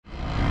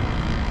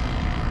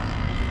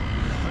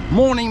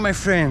Morning, my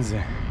friends,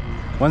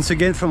 once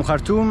again from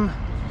Khartoum,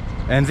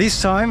 and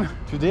this time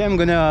today I'm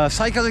gonna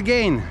cycle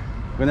again.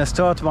 I'm gonna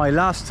start my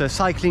last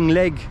cycling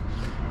leg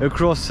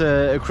across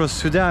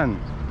Sudan,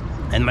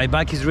 and my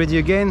bike is ready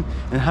again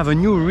and have a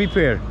new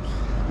repair.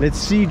 Let's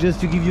see, just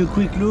to give you a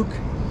quick look.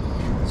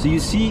 So you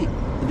see,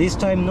 this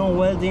time no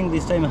welding,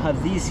 this time I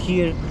have this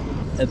here,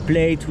 a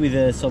plate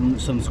with some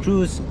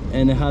screws,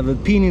 and I have a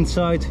pin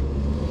inside,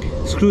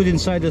 screwed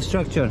inside the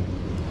structure.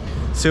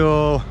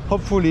 So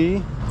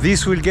hopefully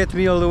this will get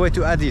me all the way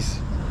to Addis.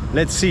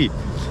 Let's see.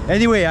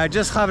 Anyway, I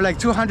just have like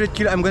 200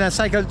 kilo. I'm gonna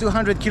cycle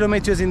 200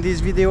 kilometers in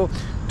this video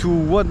to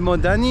Wad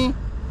Madani,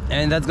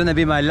 and that's gonna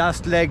be my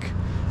last leg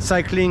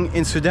cycling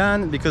in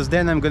Sudan, because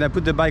then I'm gonna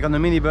put the bike on a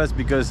minibus,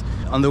 because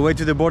on the way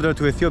to the border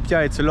to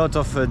Ethiopia it's a lot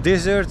of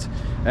desert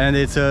and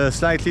it's a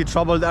slightly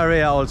troubled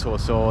area also,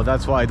 so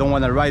that's why I don't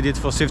want to ride it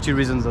for safety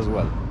reasons as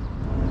well.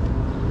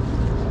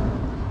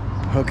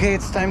 Okay,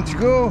 it's time to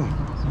go.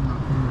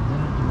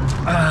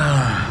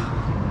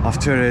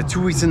 After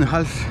 2 weeks and a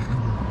half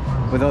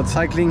without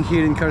cycling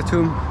here in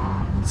Khartoum,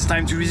 it's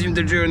time to resume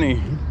the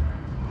journey.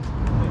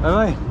 Bye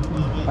bye.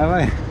 Bye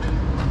bye.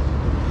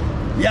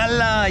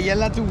 Yalla,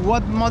 yalla to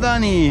Wad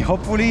Madani.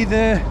 Hopefully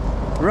the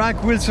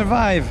rack will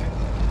survive.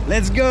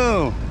 Let's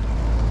go.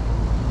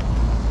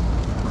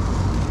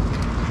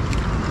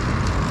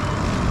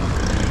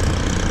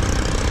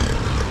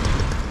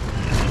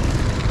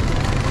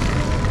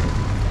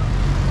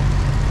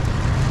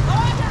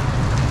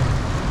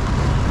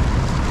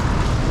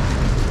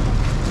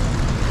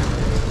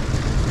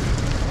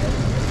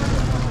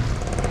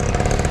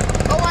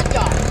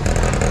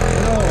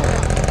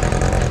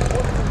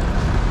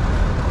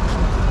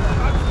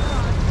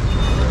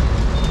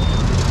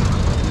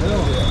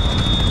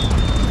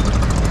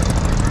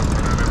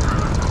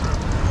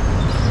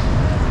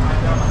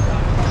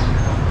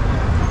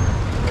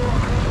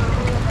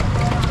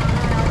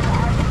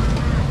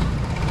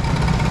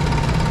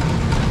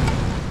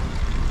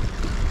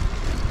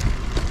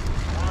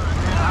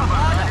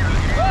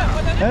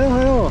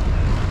 Hello.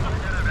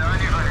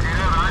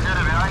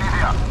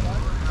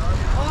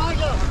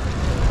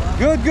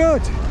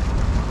 Good.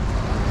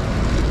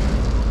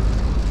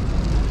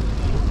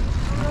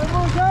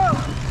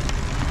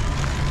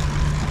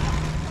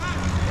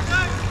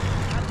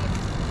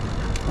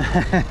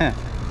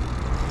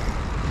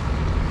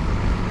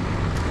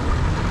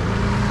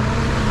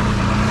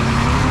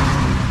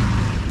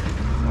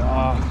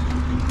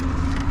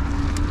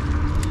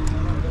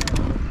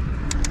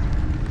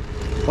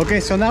 Okay,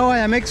 so now I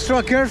am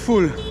extra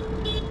careful.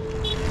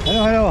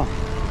 Hello.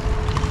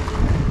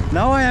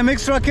 Now I am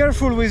extra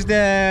careful with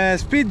the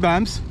speed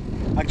bumps.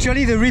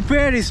 Actually, the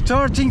repair is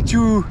starting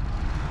to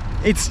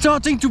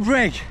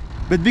break,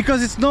 but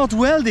because it's not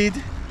welded,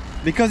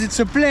 because it's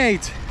a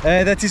plate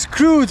that is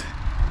screwed,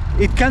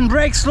 it can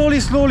break slowly.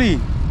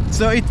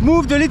 So it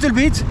moved a little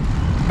bit,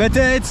 but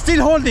it's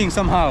still holding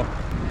somehow.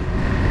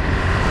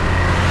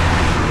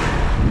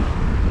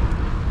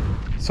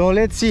 So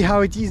let's see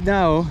how it is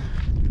now.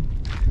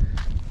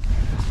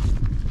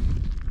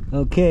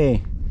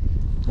 Okay,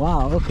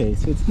 wow, okay,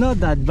 so it's not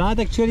that bad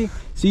actually.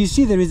 So you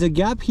see there is a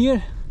gap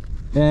here,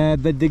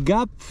 but the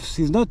gap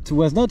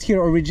was not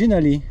here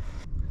originally.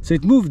 So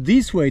it moved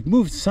this way, it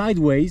moved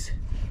sideways,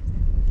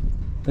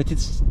 but it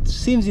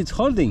seems it's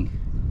holding.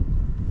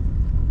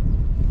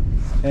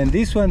 And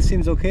this one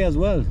seems okay as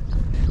well.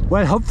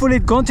 Well, hopefully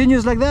it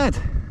continues like that.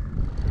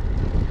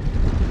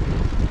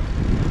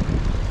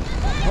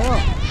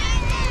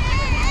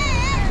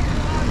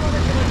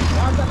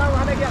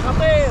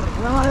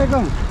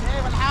 Assalamualaikum.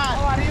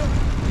 How are you?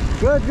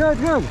 Good.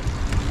 Assalamualaikum.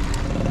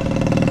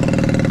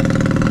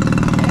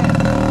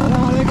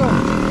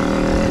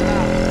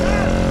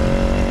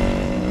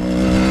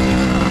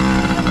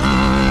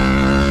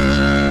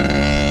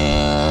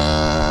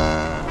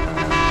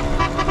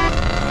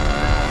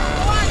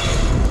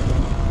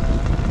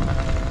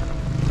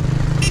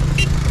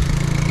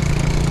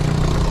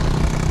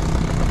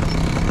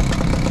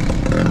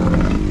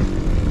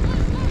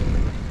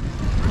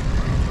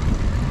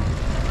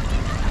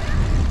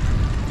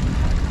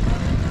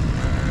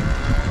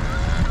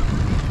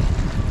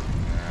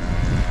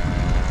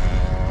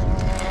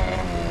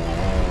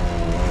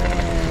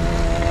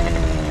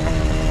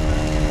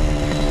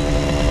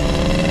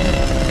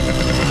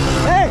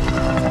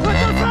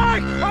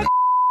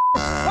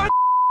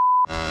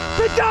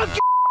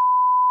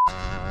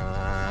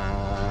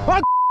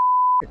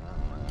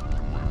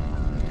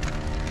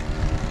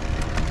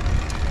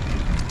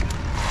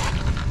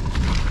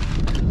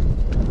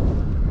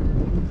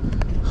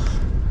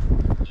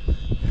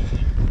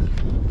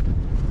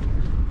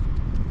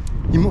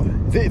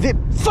 The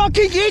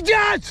fucking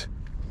idiot!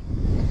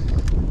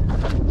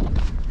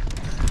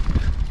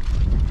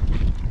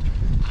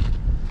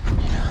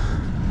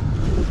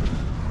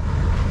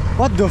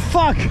 What the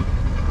fuck?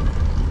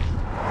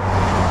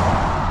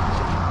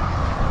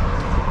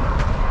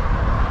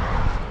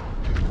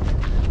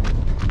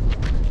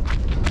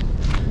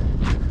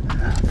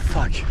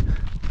 Fuck.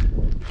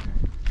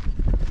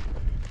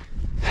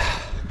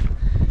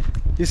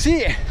 You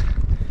see,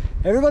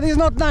 Everybody's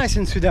not nice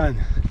in Sudan.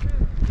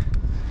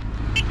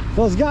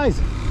 Those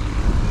guys.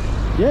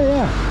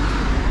 Yeah.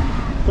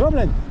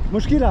 Problem.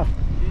 مشكلة.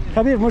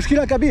 كبير.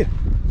 مشكلة كبير.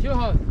 شو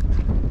هاد؟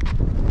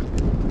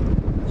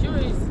 شو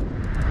هيس؟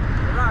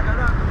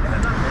 هذا.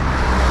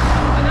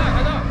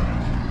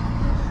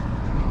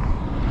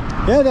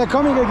 Yeah, they're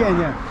coming again,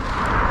 yeah.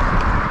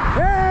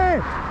 Hey!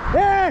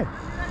 Hey!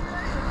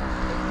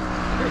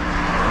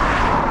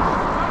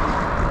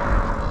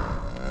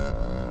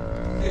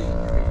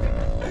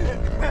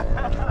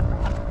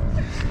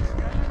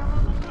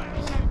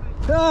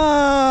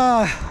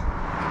 Ah!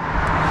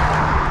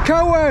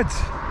 Cowards!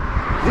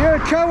 They're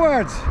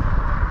cowards!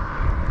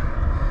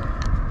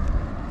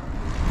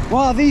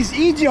 Wow, these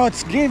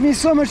idiots gave me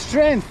so much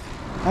strength.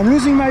 I'm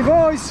losing my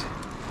voice,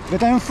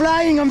 but I'm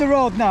flying on the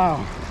road now.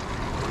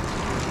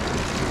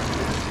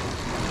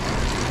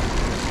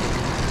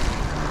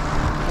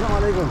 Assalamu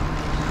alaikum.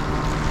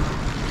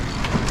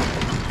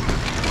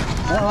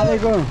 Assalamu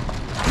alaikum.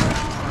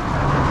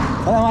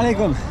 Assalamu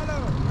alaikum.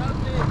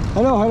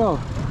 Hello.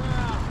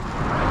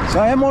 So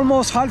I am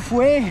almost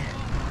halfway.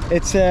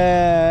 It's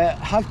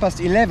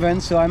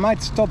 11:30, so I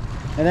might stop.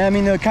 And I'm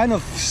in a kind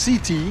of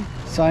city,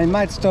 so I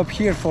might stop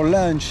here for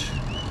lunch,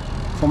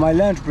 for my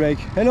lunch break.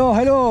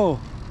 Hello.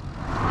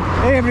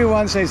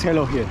 Everyone says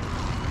hello here.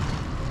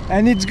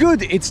 And it's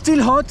good. It's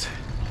still hot,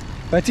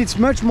 but it's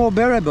much more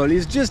bearable.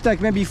 It's just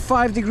like maybe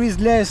 5 degrees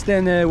less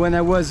than when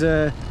I was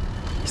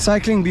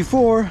cycling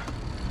before.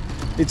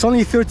 It's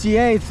only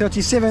 38,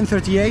 37,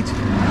 38,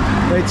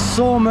 but it's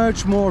so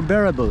much more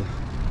bearable.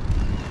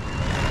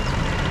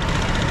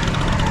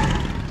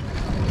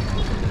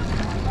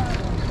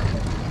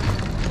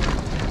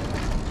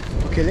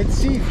 Okay, let's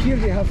see if here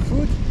they have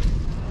food.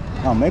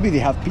 Oh, maybe they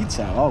have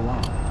pizza. Oh,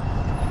 wow.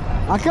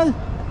 Akal?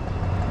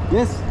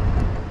 Yes?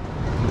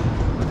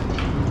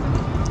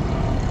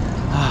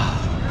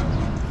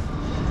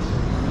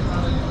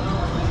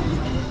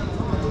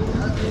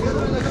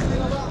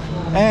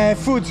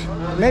 Food.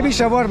 Maybe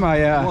shawarma,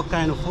 yeah. What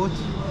kind of food?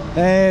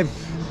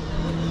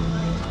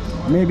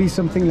 Maybe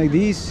something like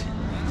this.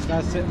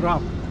 That's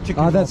wrap.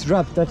 Chicken wrap. That's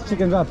wrap. That's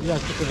chicken wrap. Yeah,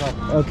 chicken wrap.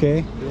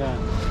 Okay. Yeah.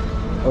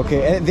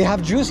 Okay. They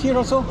have juice here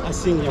also? I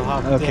think you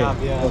have. Okay. They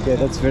have, yeah. Okay,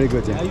 that's very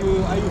good. Yeah. Are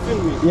you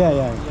filming? Yeah.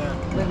 Yeah.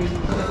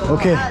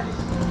 Okay.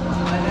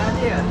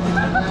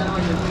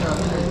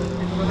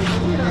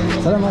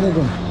 Salam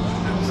alaikum.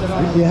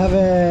 You have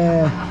a.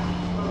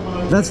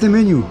 That's the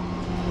menu.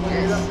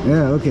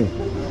 Yeah. Okay.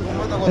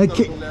 Do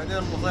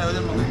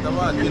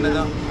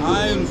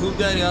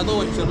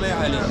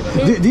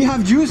you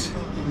have juice?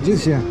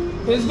 Juice, yeah.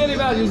 It's very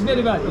bad. It's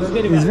very bad.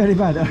 It's very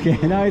bad. Okay,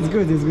 now it's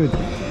good. It's good.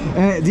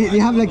 Do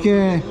you have like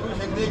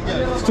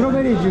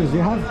strawberry juice? Do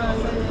you have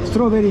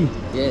strawberry?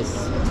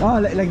 Yes. Oh,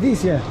 like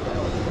this, yeah.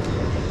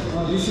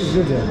 Oh, this is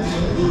good. Yeah.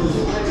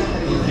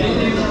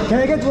 Can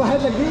I get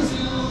wahed like this?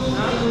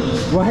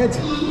 Wahed,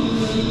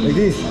 like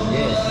this.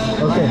 Yes.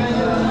 Okay.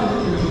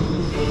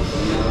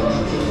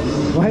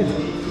 Wahed.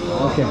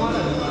 Okay.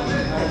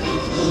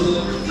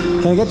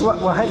 Can I get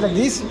wahed like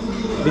this?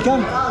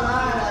 Become.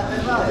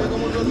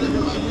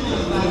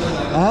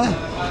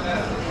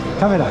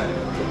 Camera.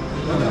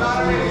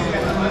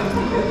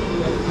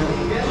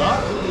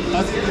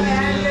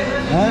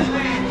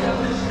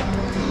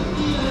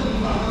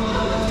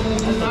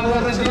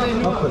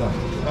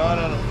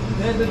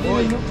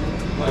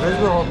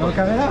 No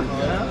camera?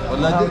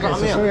 Okay,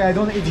 so sorry, I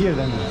don't eat here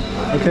then.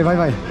 Okay,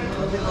 bye.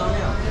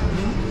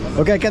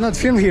 Okay, I cannot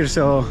film here,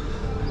 so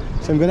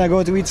I'm gonna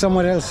go to eat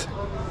somewhere else.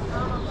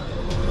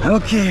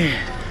 Okay,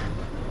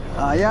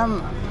 I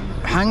am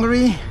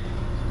hungry,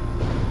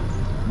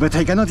 but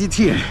I cannot eat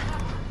here.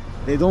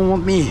 They don't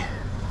want me.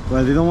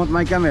 Well, they don't want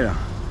my camera.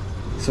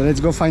 So let's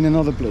go find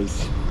another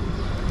place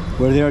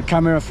where they are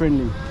camera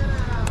friendly.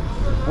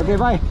 Okay,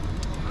 bye.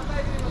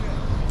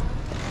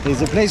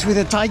 There's a place with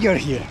a tiger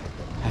here.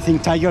 I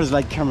think tigers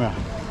like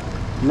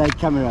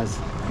cameras.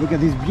 Look at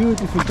this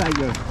beautiful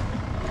tiger.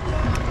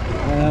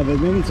 But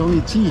maybe it's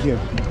only tea here.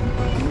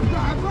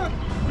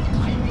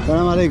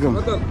 Salam alaikum.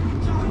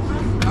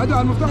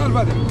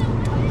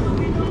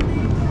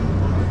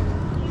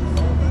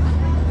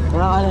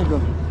 Salam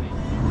alaikum.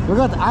 You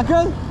got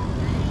akal?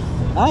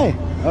 Hi.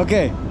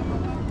 Okay.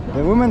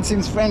 The woman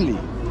seems friendly. I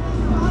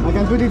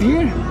can put it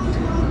here?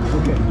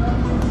 Okay.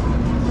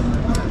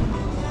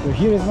 So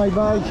here is my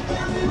bike.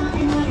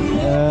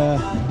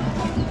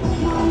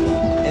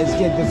 Let's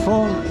get the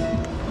phone.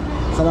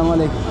 Salam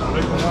alaikum.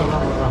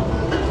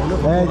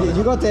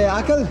 You got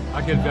akal?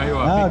 Akal,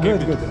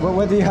 good.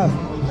 What do you have?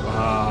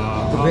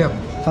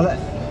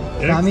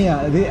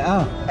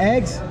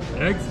 Eggs?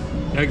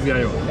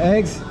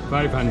 Eggs?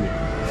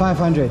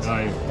 500.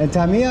 And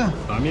tamia?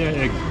 Tamia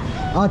egg.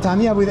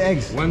 Tamia with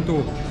eggs. 1,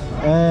 2.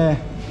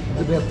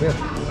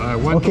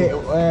 Okay,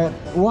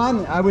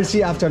 one I will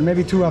see after,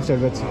 maybe 2 after,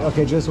 but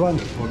okay, just one.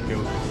 Okay.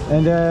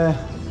 And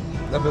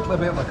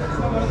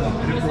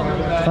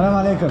Salam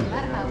alaikum.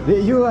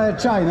 You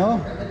chai,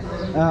 no?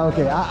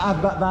 Okay,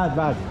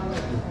 bad.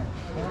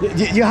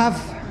 You have.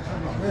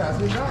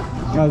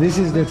 No, this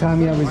is the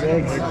tamia with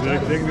eggs.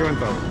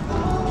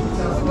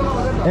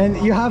 And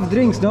you have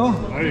drinks, no?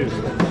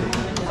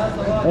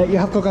 You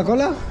have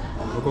Coca-Cola?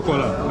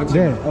 Coca-Cola.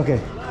 There, okay.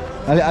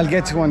 I'll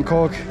get one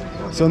Coke.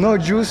 So no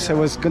juice. I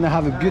was gonna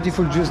have a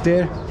beautiful juice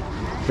there,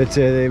 but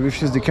they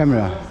refused the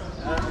camera.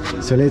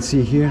 So let's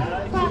see here.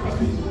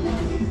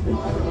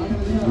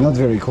 Not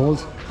very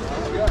cold,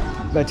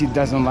 but it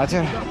does not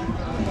matter.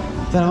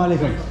 Assalamu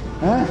alaikum.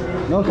 Huh?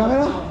 No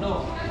camera?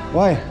 No.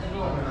 Why?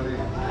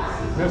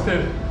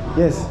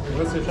 Yes.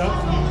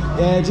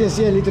 Just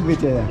a little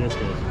bit. Yes,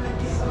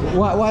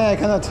 why I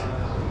cannot?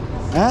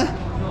 Huh?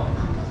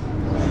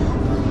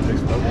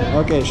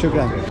 Okay,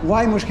 shukran.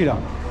 Why mushkila?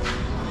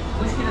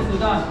 مشكلة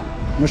السودان.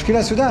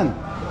 مشكلة Sudan.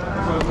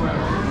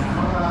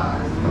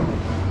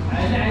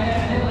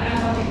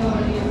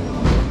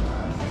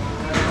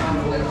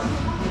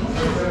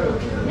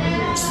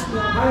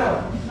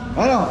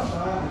 Hello.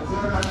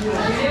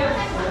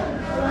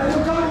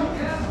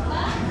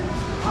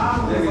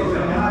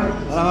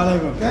 Assalamu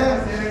alaikum.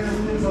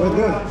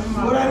 Good.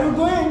 Where are you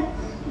going?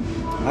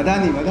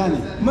 Madani.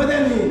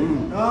 Madani.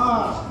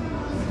 Ah.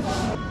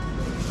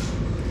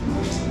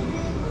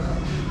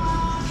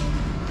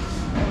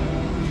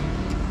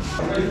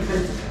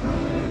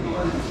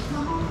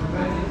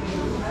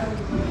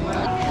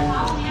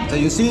 So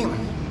you see,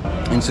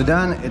 in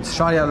Sudan it's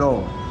Sharia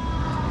law,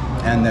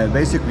 and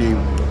basically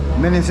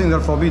many things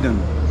are forbidden.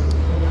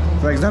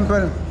 For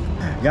example,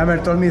 Gamer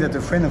told me that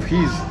a friend of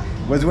his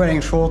was wearing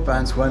short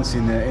pants once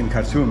in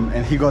Khartoum,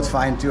 and he got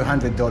fined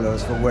 $200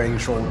 for wearing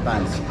short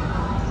pants.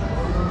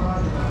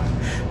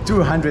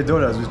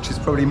 $200, which is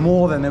probably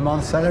more than a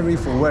month's salary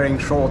for wearing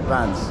short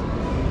pants.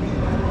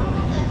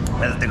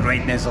 That's the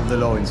greatness of the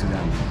law in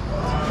Sudan.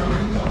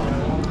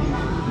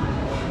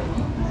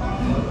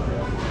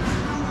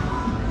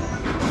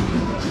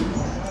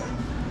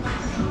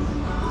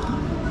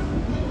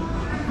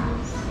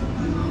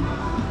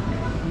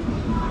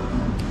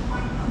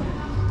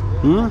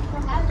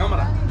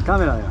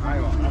 Camera,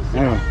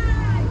 yeah.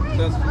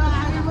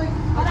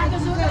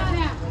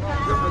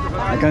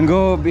 I can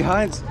go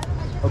behind.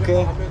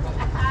 Okay.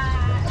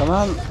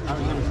 Tamam.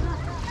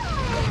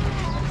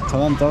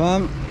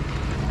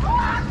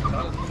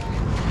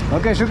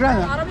 Okay, shukran.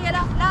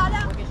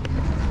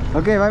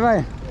 Okay,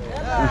 bye.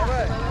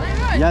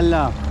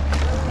 Yalla.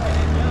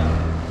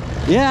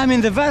 Yeah, I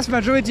mean the vast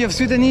majority of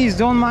Sudanese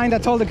don't mind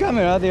at all the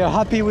camera. They are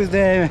happy with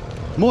the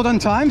modern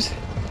times.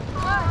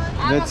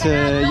 But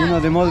you know,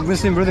 the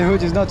Muslim Brotherhood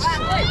does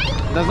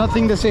not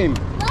think the same.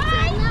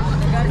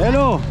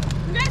 Hello.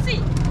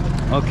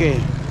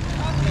 Okay.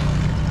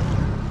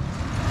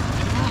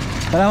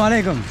 Assalamu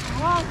alaikum.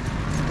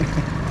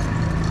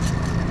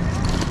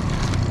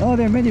 Oh,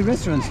 there are many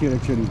restaurants here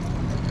actually.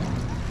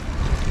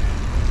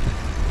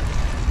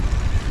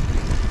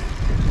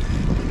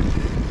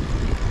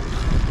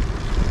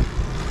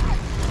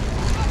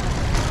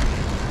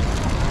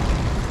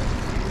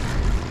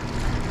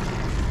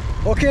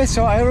 Okay,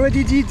 so I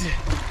already did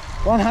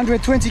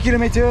 120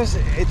 kilometers.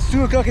 It's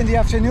 2 o'clock in the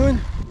afternoon.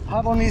 I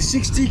have only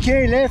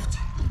 60k left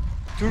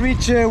to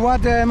reach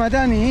Wad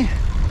Madani.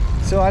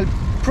 So I'll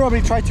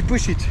probably try to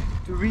push it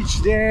to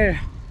reach there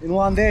in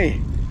one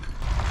day.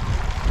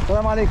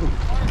 Assalamu alaikum.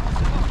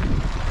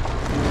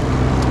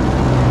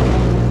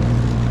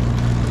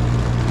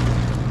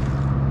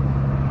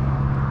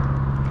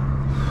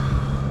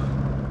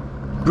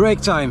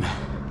 Break time.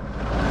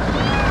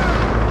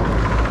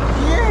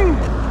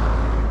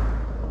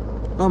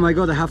 Oh my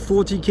god, I have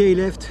 40k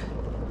left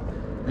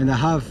and I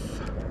have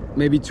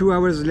maybe 2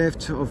 hours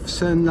left of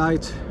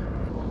sunlight.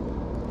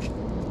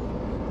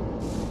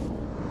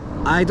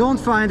 I don't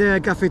find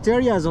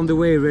cafeterias on the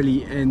way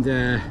really, and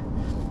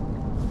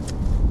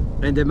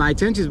my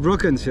tent is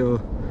broken, so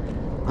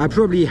I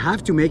probably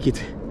have to make it.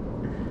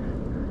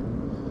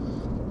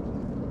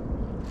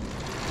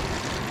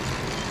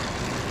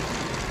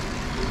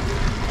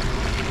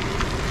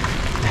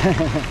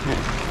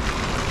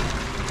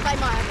 Bye,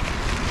 Mark.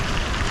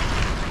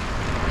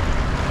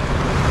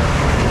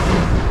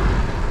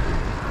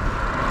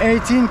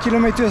 18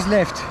 kilometers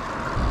left.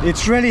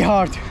 It's really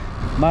hard.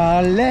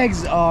 My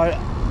legs are,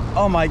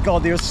 oh my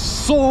god, they're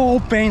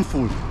so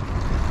painful.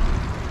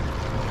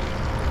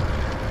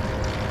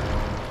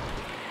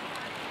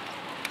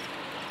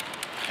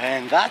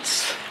 And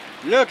that's,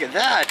 look at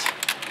that.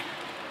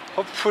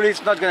 Hopefully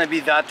it's not gonna be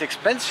that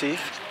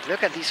expensive.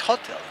 Look at this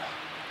hotel.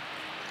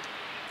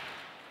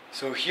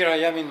 So here I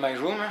am in my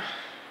room.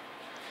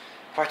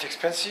 Quite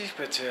expensive,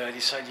 but I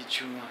decided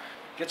to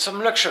get some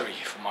luxury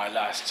for my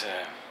last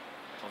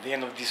for the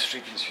end of this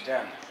trip in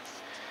Sudan.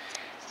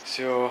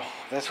 So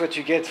that's what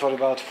you get for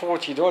about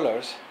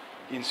 $40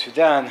 in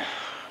Sudan.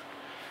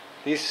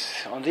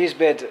 On this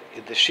bed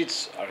the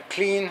sheets are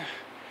clean,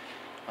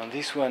 on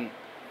this one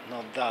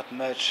not that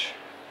much,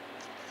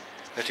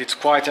 but it's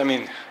quite, I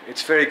mean,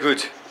 it's very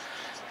good.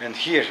 And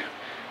here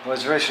I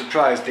was very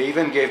surprised, they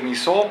even gave me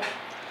soap,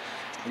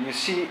 and you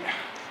see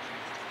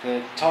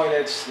the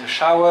toilets, the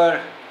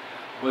shower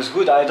was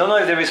good. I don't know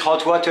if there is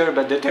hot water,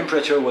 but the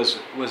temperature was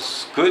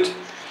good,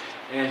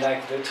 and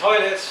like the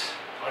toilets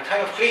are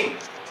kind of clean,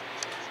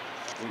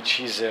 which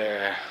is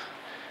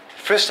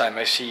First time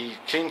I see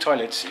clean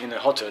toilets in a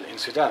hotel in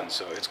Sudan,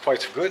 so it's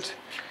quite good.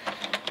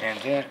 And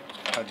here,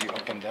 how do you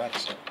open that?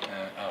 So,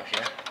 oh,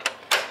 here.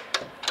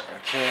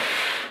 Okay.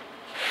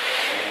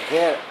 And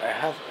there I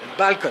have a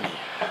balcony.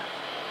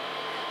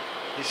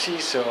 You see,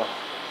 so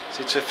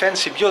it's a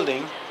fancy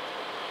building.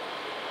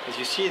 As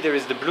you see, there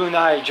is the Blue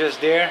Nile just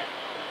there.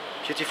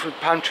 Beautiful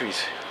palm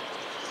trees.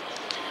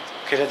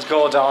 Okay, let's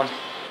go down.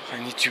 I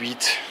need to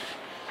eat.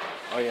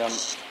 I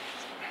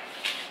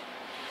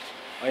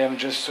am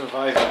just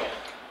surviving.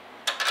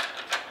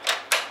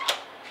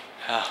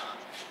 Ah.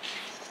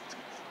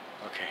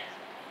 Okay.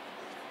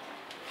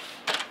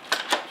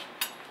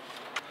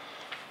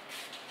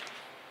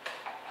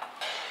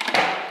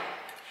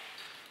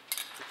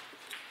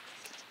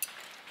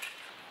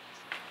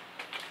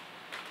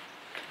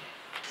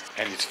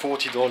 And it's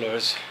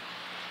 $40,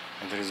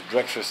 and there is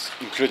breakfast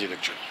included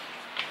actually.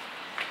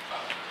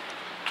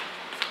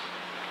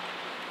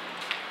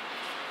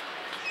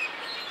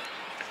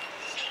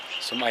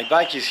 So my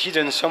bike is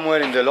hidden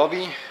somewhere in the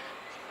lobby,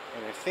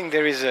 and I think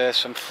there is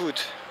some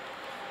food.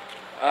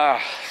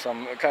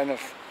 Some kind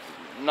of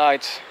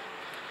night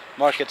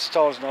market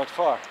stalls not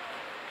far.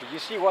 But you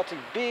see what a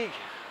big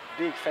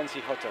fancy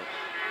hotel.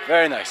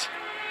 Very nice.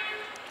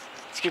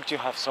 It's good to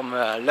have some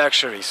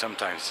luxury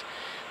sometimes.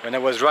 When I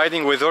was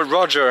riding with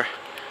Roger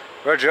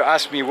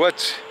asked me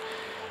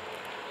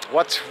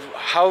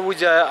how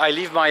would I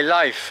live my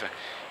life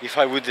if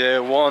I would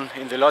won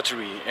in the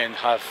lottery and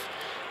have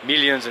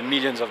millions and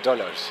millions of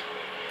dollars.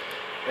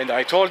 And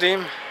I told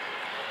him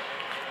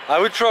I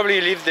would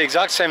probably live the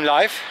exact same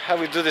life. I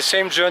would do the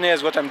same journey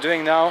as what I'm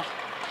doing now.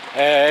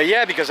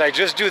 Yeah, because I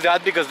just do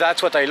that because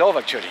that's what I love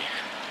actually.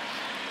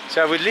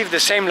 So I would live the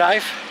same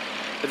life,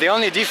 but the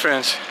only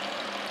difference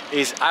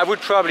is I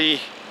would probably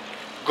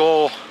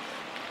go,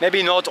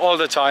 maybe not all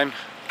the time,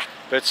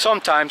 but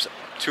sometimes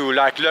to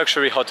like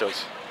luxury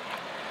hotels.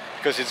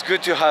 Because it's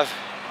good to have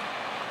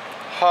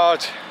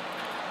hard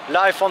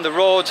life on the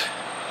road,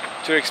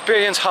 to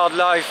experience hard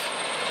life.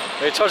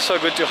 It's also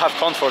good to have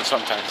comfort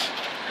sometimes.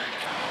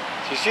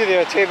 So you see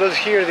there are tables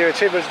here, there are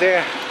tables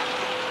there.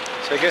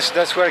 So I guess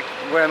that's where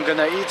I'm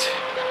gonna eat.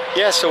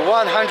 Yeah, so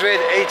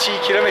 180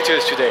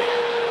 kilometers today.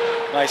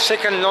 My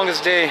second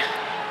longest day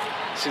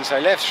since I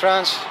left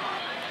France.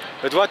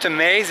 But what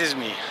amazes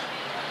me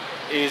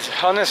is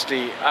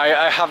honestly,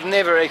 I have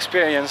never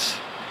experienced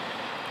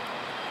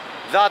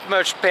that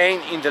much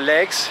pain in the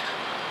legs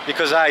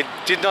because I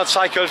did not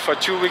cycle for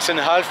 2 weeks and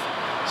a half.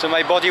 So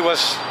my body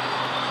was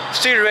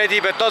still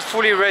ready, but not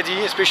fully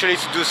ready, especially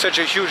to do such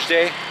a huge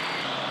day.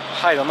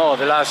 I don't know,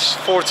 the last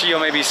 40 or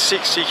maybe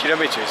 60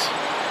 kilometers.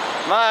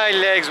 My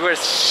legs were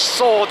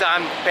so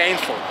damn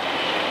painful.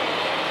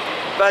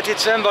 But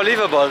it's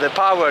unbelievable, the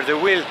power, the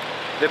will,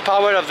 the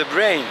power of the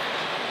brain.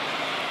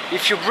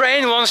 If your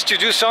brain wants to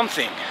do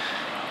something,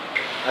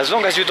 as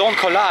long as you don't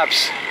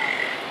collapse,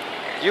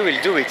 you will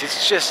do it.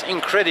 It's just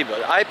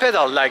incredible. I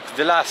pedaled like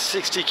the last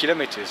 60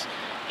 kilometers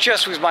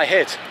just with my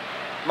head.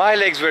 My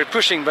legs were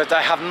pushing, but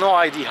I have no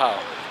idea how.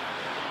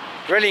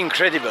 Really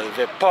incredible,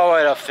 the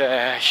power of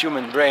the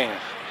human brain.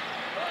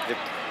 The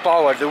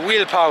power, the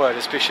willpower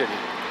especially.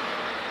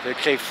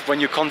 When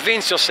you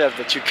convince yourself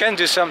that you can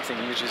do something,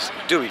 you just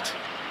do it.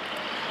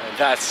 And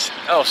that's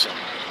awesome.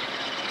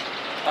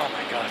 Oh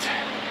my God.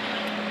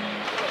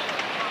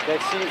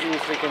 Let's see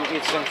if we can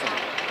eat something.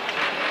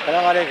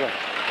 Salam alaikum.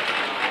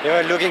 They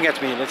were looking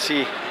at me, let's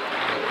see.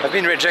 I've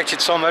been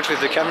rejected so much with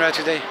the camera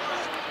today.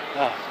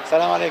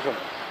 Salam alaikum.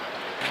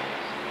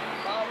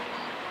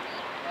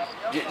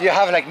 Do you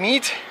have like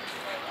meat?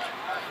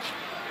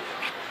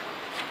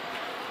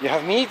 You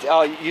have meat?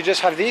 Oh, you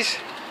just have this?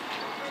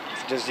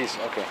 Just this,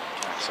 okay.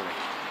 Sorry.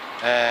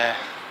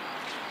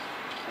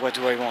 What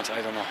do I want?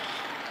 I don't know.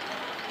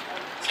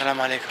 Salam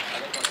alaikum.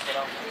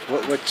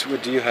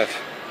 What do you have?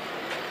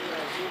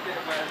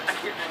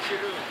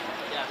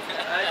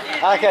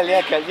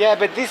 Akel, yeah,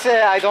 but this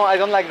I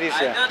don't like this.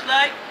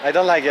 I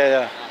don't like.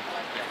 Yeah.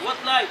 What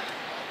like?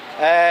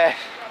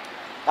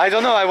 I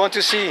don't know. I want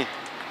to see.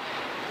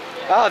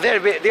 Oh, there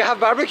they have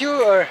barbecue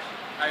or?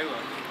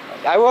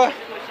 Iowa.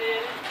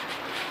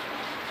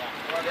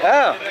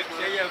 Oh,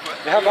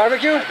 they have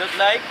barbecue. I don't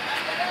like.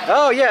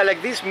 Oh yeah,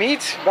 like this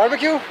meat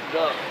barbecue.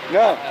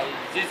 No.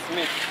 This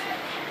meat.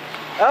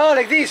 Oh,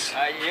 like this.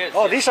 Yes.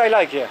 Oh, this I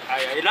like. Yeah.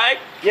 I like.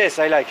 Yes,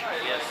 I like.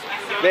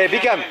 Yes.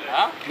 Become.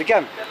 Huh?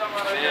 Become.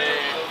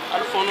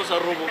 Alfonso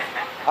Sarrubo.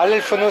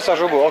 Alfonso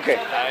Sarrubo. Okay.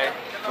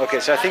 Okay,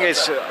 so I think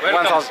it's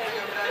 1,000.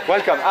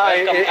 Welcome.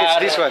 It's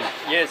this one.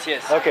 Yes,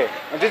 yes. Okay.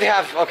 And do they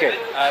have? Okay.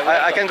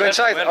 I can go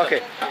inside.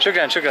 Okay.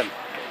 Shukran.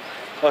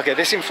 Okay,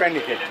 they seem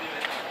friendly here.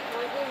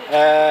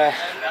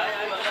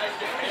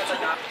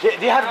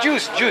 Do you have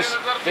juice?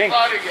 Drink.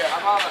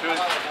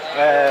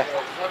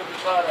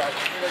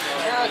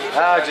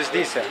 Just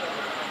this.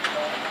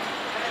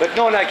 But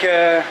no, like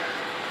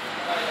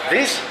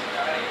this.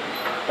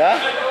 Huh?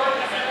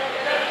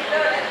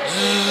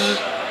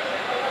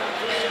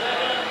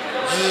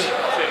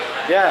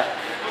 Yeah.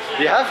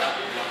 Do you have?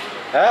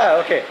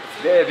 Okay.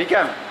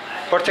 Become.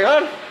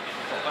 Portugal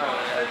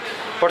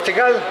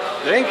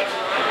drink?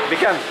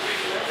 بكم؟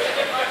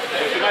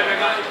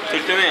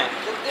 300.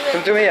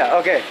 300.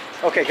 اوكي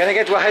اوكي. Can I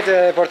get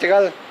واحد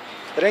برتقال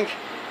drink?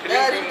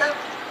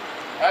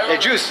 A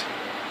juice.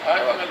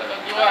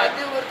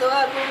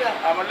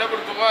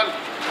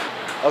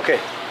 اوكي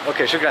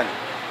اوكي شكرا.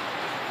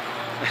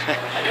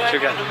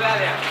 شكرا.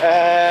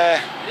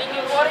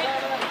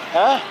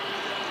 Huh?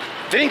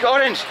 Drink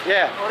orange.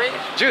 Yeah. Orange?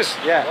 Juice.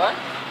 Yeah. One?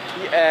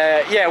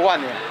 Yeah,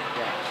 one.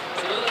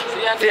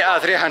 Yeah.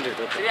 300. 300.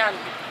 Okay. 300.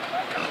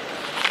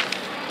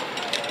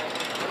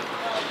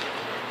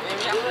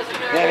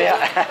 Yeah,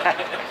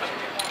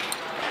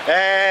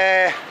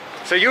 yeah.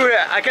 So you,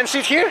 I can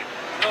sit here?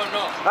 No,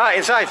 no. Ah,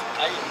 inside.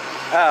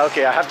 Ah,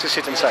 okay. I have to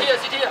sit inside.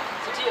 Sit here.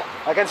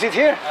 I can sit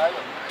here?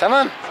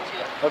 تمام. Sit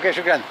here. Okay,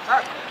 شكرا.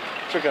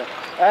 شكرا.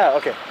 Ah,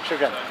 okay.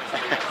 شكرا.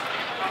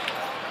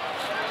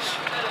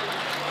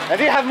 And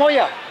do you have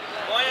moya?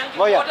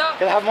 Moya. Water?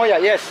 Can I have moya?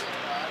 Yes,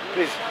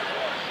 please.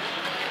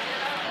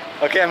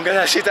 Okay, I'm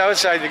gonna sit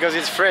outside because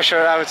it's fresher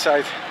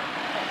outside.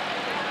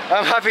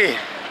 I'm happy.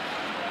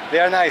 They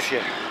are nice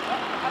here.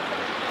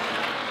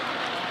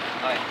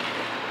 Hi.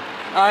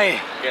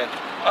 Hi. Good.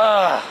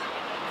 Ah,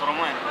 From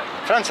when?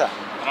 France.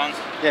 France.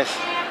 Yes.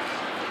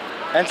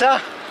 أنت؟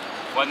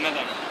 Wad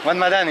Madani. Wad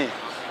Madani.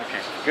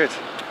 Okay. Good.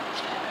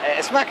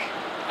 اسمك؟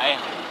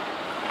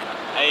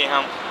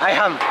 Ayham.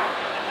 Ayham.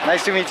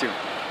 Nice to meet you.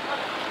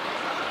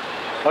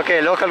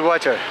 Okay, local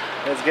water.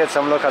 Let's get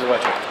some local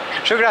water.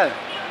 شكرا.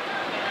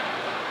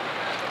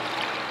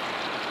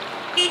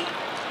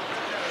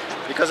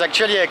 Because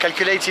actually I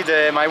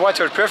calculated my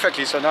water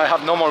perfectly, so now I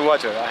have no more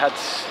water. I had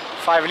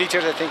 5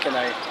 liters, I think, and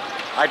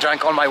I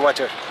drank all my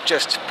water.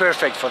 Just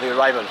perfect for the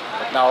arrival.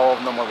 But now I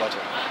have no more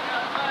water.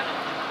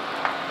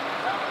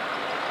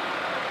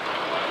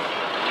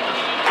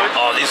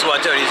 Oh, this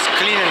water is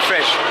clean and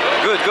fresh.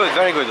 Good, good,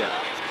 very good. Yeah.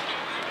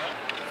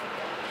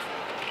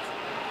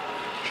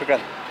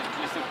 Shukran.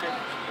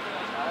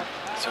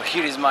 So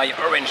here is my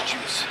orange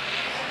juice.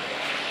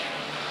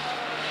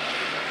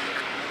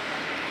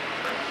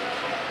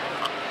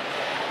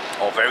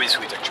 Oh, very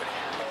sweet actually.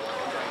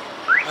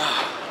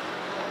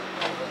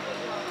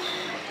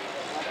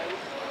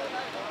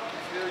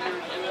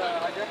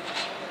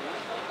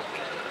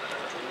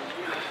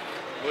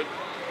 Good.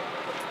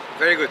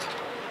 Very good.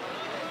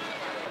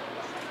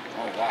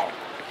 Oh wow.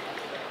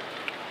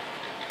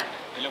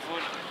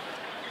 Telephone.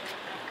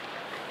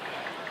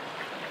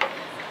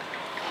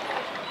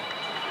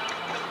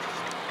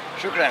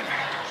 Shukran.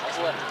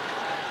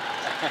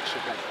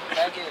 Shukran.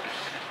 Thank you.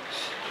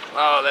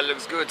 Wow, that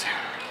looks good.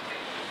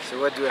 So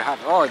what do I have?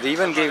 Oh, they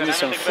even gave me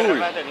some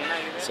food.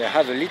 So I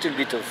have a little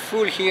bit of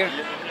food here.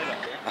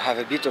 I have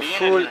a bit of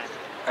food.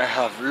 I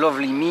have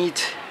lovely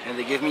meat, and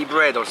they gave me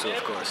bread also,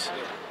 of course.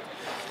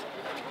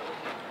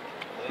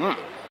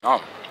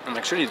 Oh, and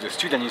actually the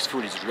Sudanese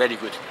food is really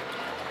good.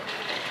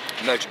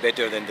 Much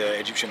better than the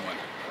Egyptian one.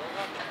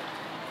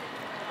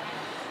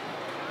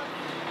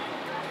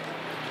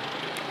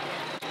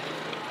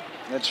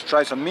 Let's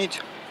try some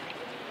meat.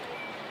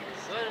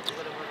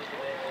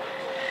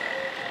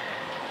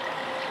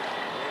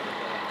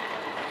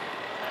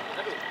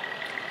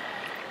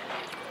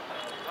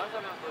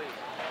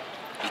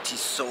 It is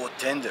so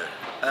tender,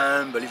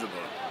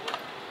 unbelievable.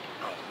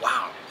 Oh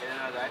wow!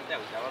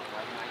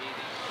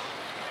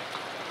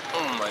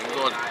 Oh my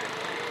god!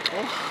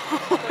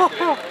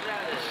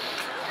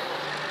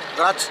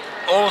 That's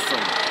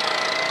awesome.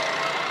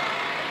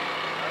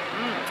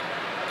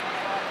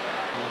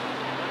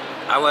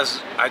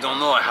 I don't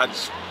know, I had,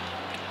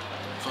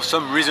 for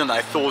some reason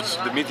I thought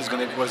the meat was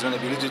gonna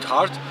be a little bit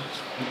hard.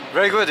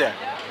 Very good, yeah.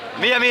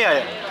 Mia mia,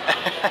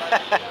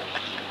 yeah.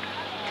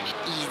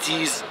 It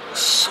is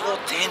so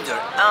tender,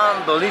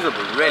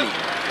 unbelievable, really.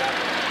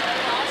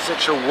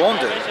 Such a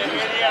wonder.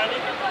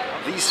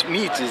 This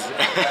meat is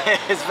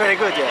it's very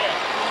good, yeah.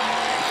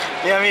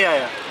 Mia mia,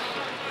 yeah.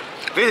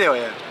 Video,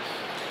 yeah.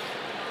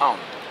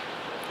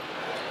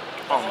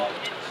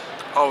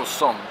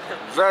 Awesome.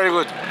 Very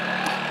good.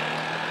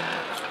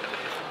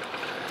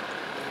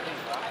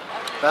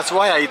 That's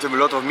why I eat a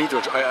lot of meat,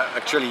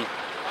 actually,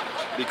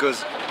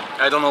 because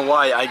I don't know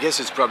why. I guess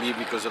it's probably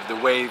because of the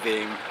way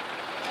they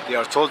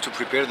are told to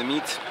prepare the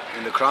meat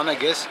in the crown, I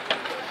guess.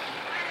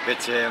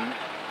 But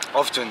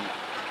often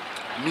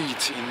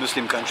meat in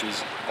Muslim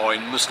countries or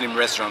in Muslim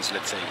restaurants,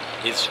 let's say,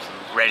 is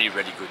really,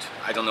 really good.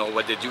 I don't know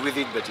what they do with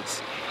it, but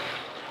it's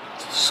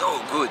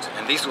so good.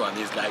 And this one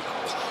is like,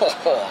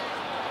 oh.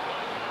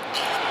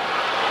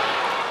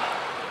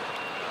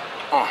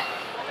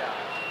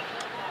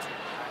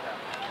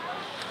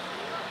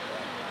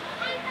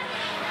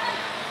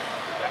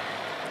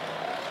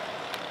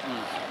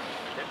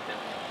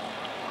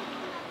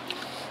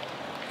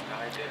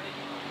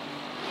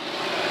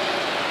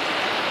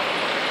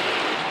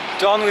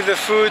 Done with the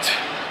food.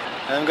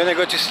 I'm gonna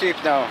go to sleep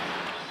now.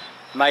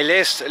 My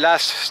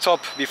last stop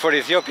before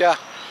Ethiopia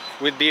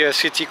would be a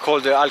city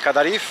called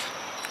Al-Qadarif,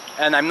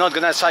 and I'm not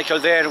gonna cycle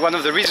there. One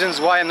of the reasons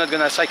why I'm not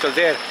gonna cycle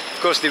there, of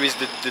course, there is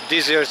the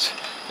desert.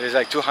 There's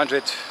like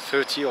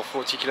 230 or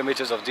 40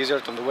 kilometers of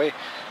desert on the way.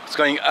 It's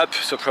going up,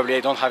 so probably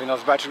I don't have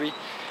enough battery.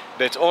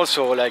 But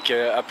also, like,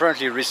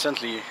 apparently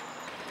recently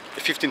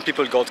 15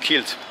 people got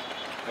killed,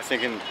 I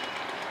think,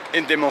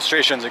 in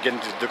demonstrations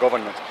against the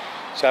government.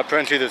 So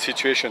apparently the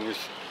situation is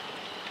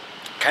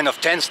kind of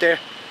tense there,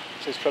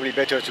 so it's probably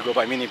better to go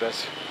by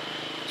minibus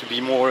to be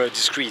more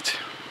discreet.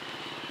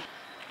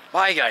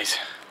 Bye guys,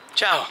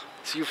 ciao,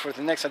 see you for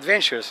the next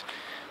adventures.